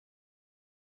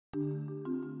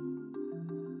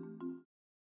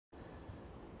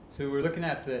So we're looking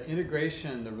at the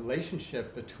integration, the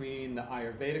relationship between the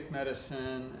Ayurvedic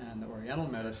medicine and the Oriental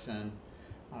medicine.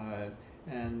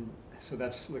 And so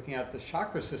that's looking at the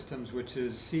chakra systems, which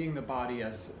is seeing the body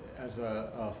as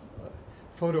a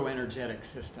photoenergetic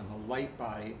system, a light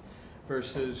body,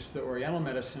 versus the Oriental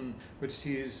medicine, which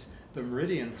sees the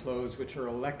meridian flows, which are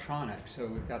electronic. So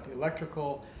we've got the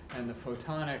electrical and the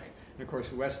photonic. And of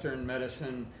course, Western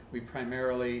medicine, we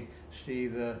primarily see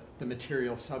the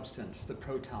material substance, the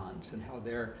protons, and how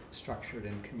they're structured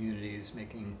in communities,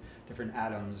 making different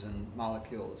atoms and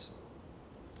molecules.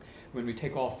 When we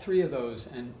take all three of those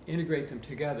and integrate them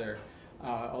together,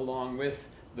 along with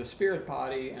the spirit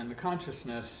body and the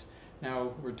consciousness,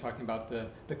 now we're talking about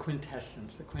the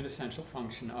quintessence, the quintessential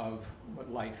function of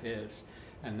what life is.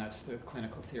 And that's the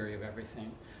clinical theory of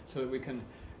everything. So that we can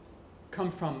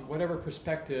come from whatever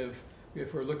perspective,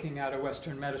 if we're looking at a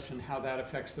Western medicine, how that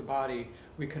affects the body,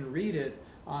 we can read it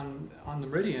on the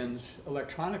meridians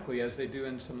electronically, as they do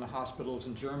in some of the hospitals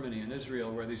in Germany and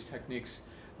Israel, where these techniques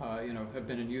have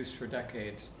been in use for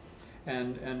decades,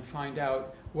 and find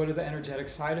out what are the energetic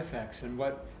side effects and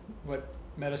what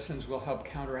medicines will help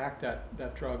counteract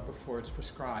that drug before it's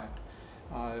prescribed.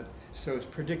 So it's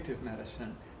predictive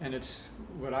medicine, and it's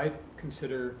what I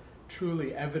consider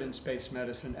truly evidence-based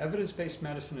medicine. Evidence-based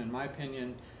medicine, in my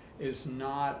opinion, is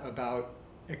not about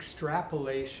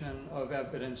extrapolation of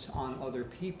evidence on other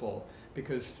people,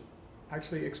 because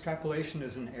actually extrapolation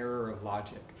is an error of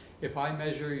logic. If I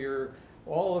measure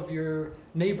all of your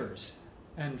neighbors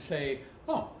and say,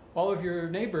 oh, all of your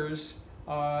neighbors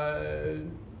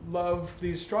love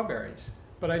these strawberries,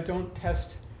 but I don't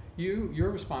test your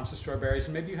response to strawberries,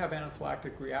 and maybe you have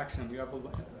anaphylactic reaction, you have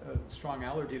a strong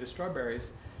allergy to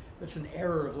strawberries, it's an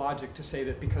error of logic to say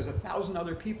that because 1,000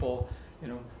 other people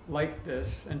liked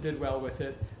this and did well with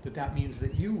it, that means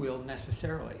that you will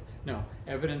necessarily. No,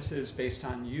 evidence is based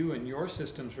on you and your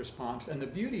system's response. And the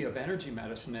beauty of energy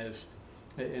medicine is,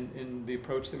 in the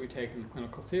approach that we take in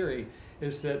clinical theory,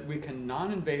 is that we can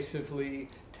non-invasively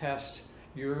test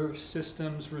your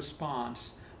system's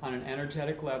response on an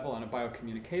energetic level, on a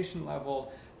biocommunication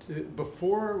level,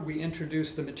 before we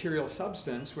introduce the material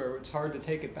substance, where it's hard to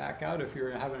take it back out if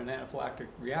you're having an anaphylactic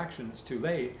reaction, it's too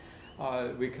late.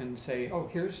 We can say, oh,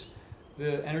 here's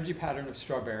the energy pattern of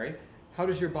strawberry. How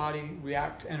does your body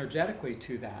react energetically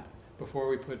to that before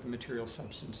we put the material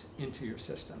substance into your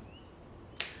system?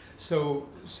 So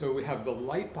we have the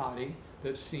light body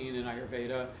that's seen in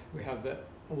Ayurveda, we have the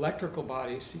electrical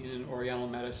body seen in Oriental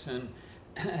medicine,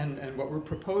 and what we're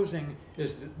proposing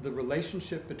is that the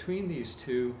relationship between these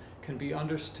two can be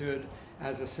understood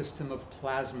as a system of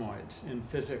plasmoids. In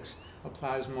physics, a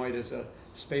plasmoid is a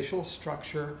spatial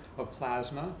structure of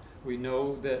plasma. We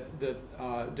know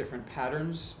that different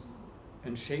patterns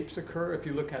and shapes occur. If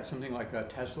you look at something like a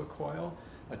Tesla coil,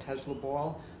 a Tesla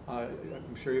ball,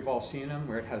 I'm sure you've all seen them,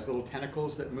 where it has little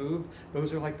tentacles that move.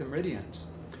 Those are like the meridians.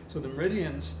 So the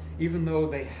meridians, even though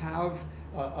they have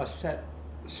a set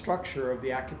structure of the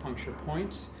acupuncture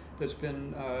points that's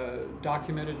been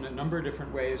documented in a number of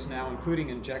different ways now, including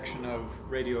injection of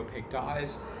radiopaque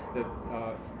dyes that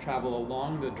travel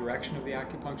along the direction of the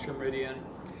acupuncture meridian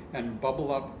and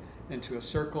bubble up into a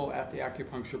circle at the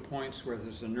acupuncture points, where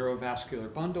there's a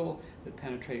neurovascular bundle that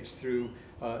penetrates through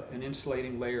an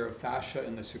insulating layer of fascia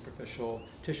in the superficial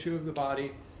tissue of the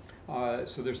body.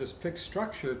 So there's a fixed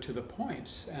structure to the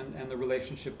points and the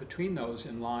relationship between those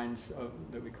in lines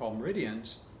that we call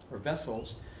meridians or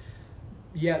vessels.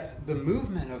 Yet the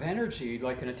movement of energy,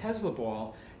 like in a Tesla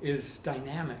ball, is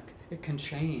dynamic. It can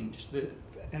change. The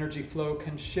energy flow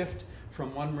can shift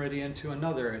from one meridian to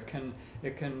another. It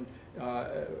can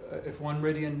if one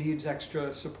meridian needs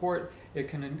extra support, it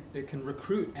can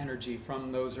recruit energy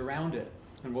from those around it.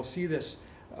 And we'll see this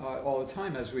all the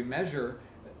time as we measure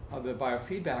the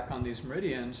biofeedback on these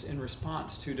meridians in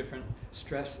response to different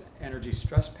energy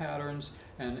stress patterns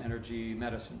and energy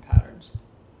medicine patterns.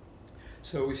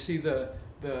 So we see the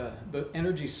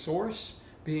energy source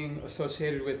being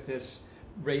associated with this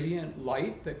radiant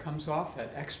light that comes off,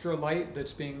 that extra light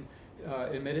that's being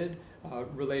emitted,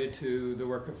 related to the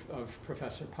work of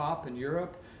Professor Popp in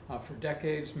Europe for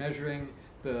decades, measuring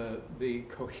the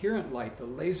coherent light, the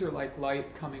laser-like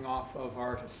light coming off of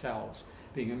our cells,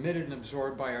 being emitted and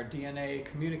absorbed by our DNA,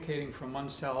 communicating from one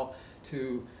cell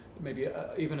to maybe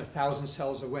even 1,000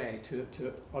 cells away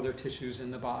to other tissues in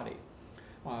the body.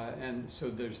 And so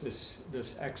there's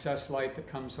this excess light that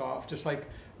comes off, just like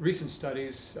recent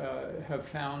studies have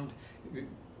found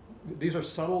these are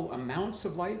subtle amounts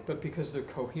of light, but because they're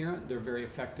coherent, they're very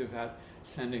effective at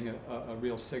sending a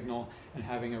real signal and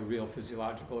having a real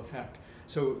physiological effect.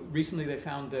 So recently they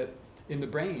found that in the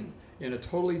brain, in a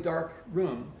totally dark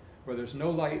room where there's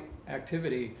no light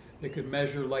activity, they could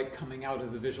measure light coming out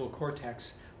of the visual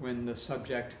cortex when the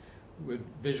subject would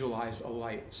visualize a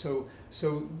light. So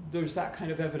there's that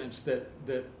kind of evidence that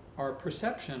our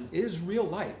perception is real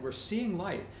light. We're seeing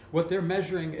light. What they're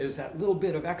measuring is that little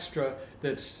bit of extra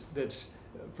that's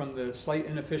from the slight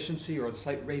inefficiency or the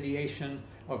slight radiation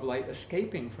of light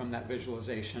escaping from that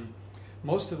visualization.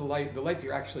 Most of the light that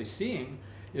you're actually seeing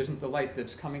isn't the light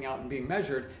that's coming out and being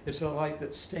measured. It's the light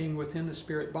that's staying within the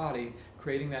spirit body,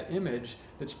 creating that image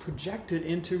that's projected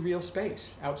into real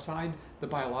space, outside the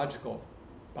biological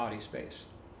body space.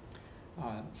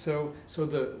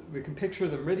 We can picture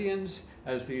the meridians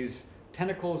as these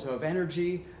tentacles of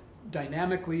energy,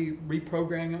 dynamically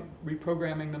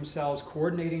reprogramming themselves,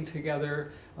 coordinating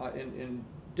together in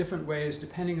different ways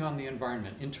depending on the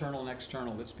environment, internal and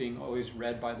external, that's being always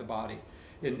read by the body.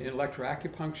 In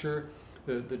electroacupuncture,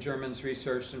 the Germans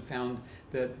researched and found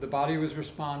that the body was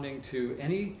responding to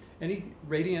any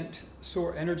radiant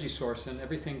energy source, and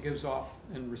everything gives off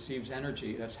and receives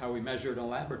energy. That's how we measure it in a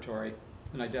laboratory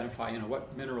and identify,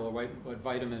 what mineral or what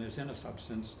vitamin is in a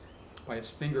substance by its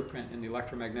fingerprint in the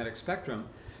electromagnetic spectrum.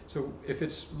 So if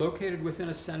it's located within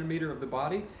a centimeter of the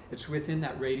body, it's within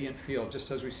that radiant field,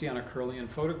 just as we see on a Kirlian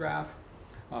photograph.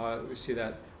 We see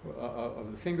that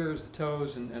of the fingers, the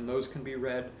toes, and those can be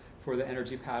read for the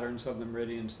energy patterns of the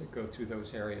meridians that go through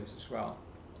those areas as well.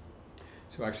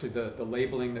 So actually the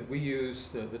labeling that we use,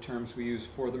 the terms we use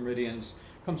for the meridians,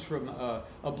 comes from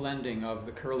a blending of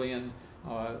the Kirlian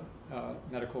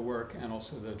medical work and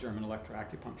also the German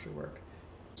electroacupuncture work.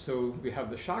 So we have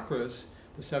the chakras,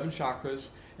 the 7 chakras,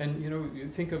 and you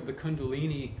think of the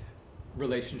Kundalini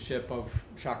relationship of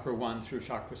chakra 1 through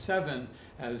chakra 7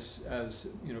 as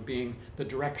being the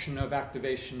direction of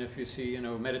activation. If you see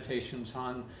meditations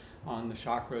on the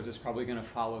chakras, it's probably going to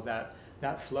follow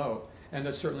that flow, and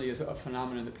that certainly is a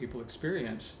phenomenon that people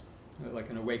experience, like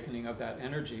an awakening of that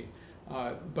energy.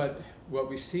 But what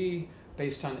we see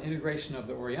based on integration of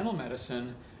the Oriental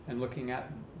medicine and looking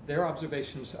at their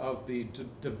observations of the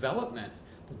development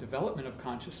of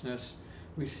consciousness,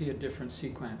 we see a different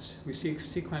sequence. We see a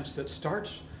sequence that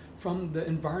starts from the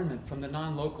environment, from the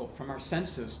non-local, from our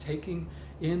senses, taking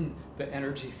in the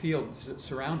energy fields that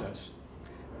surround us,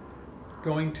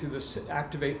 going to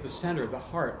activate the center, the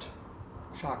heart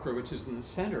chakra, which is in the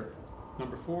center,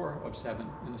 number 4 of 7,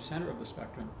 in the center of the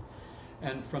spectrum.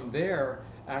 And from there,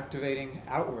 activating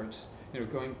outwards,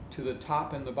 going to the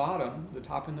top and the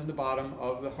bottom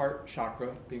of the heart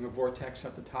chakra, being a vortex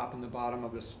at the top and the bottom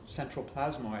of this central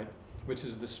plasmoid, which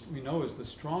is we know is the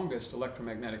strongest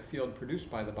electromagnetic field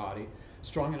produced by the body,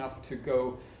 strong enough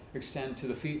to extend to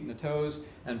the feet and the toes,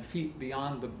 and feet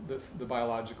beyond the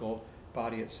biological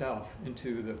body itself,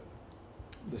 into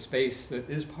the space that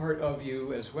is part of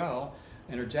you as well.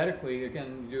 Energetically,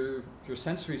 again, your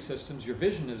sensory systems, your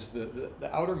vision is the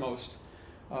outermost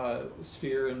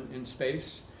sphere in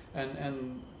space,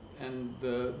 and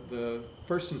the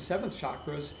 1st and 7th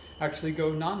chakras actually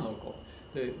go non-local.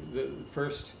 The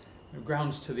first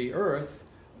grounds to the earth,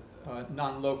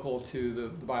 non-local to the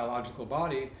biological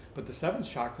body, but the 7th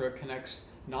chakra connects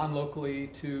non-locally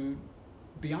to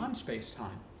beyond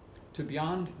space-time, to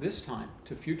beyond this time,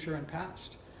 to future and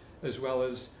past, as well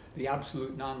as the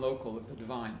absolute non-local of the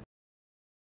divine.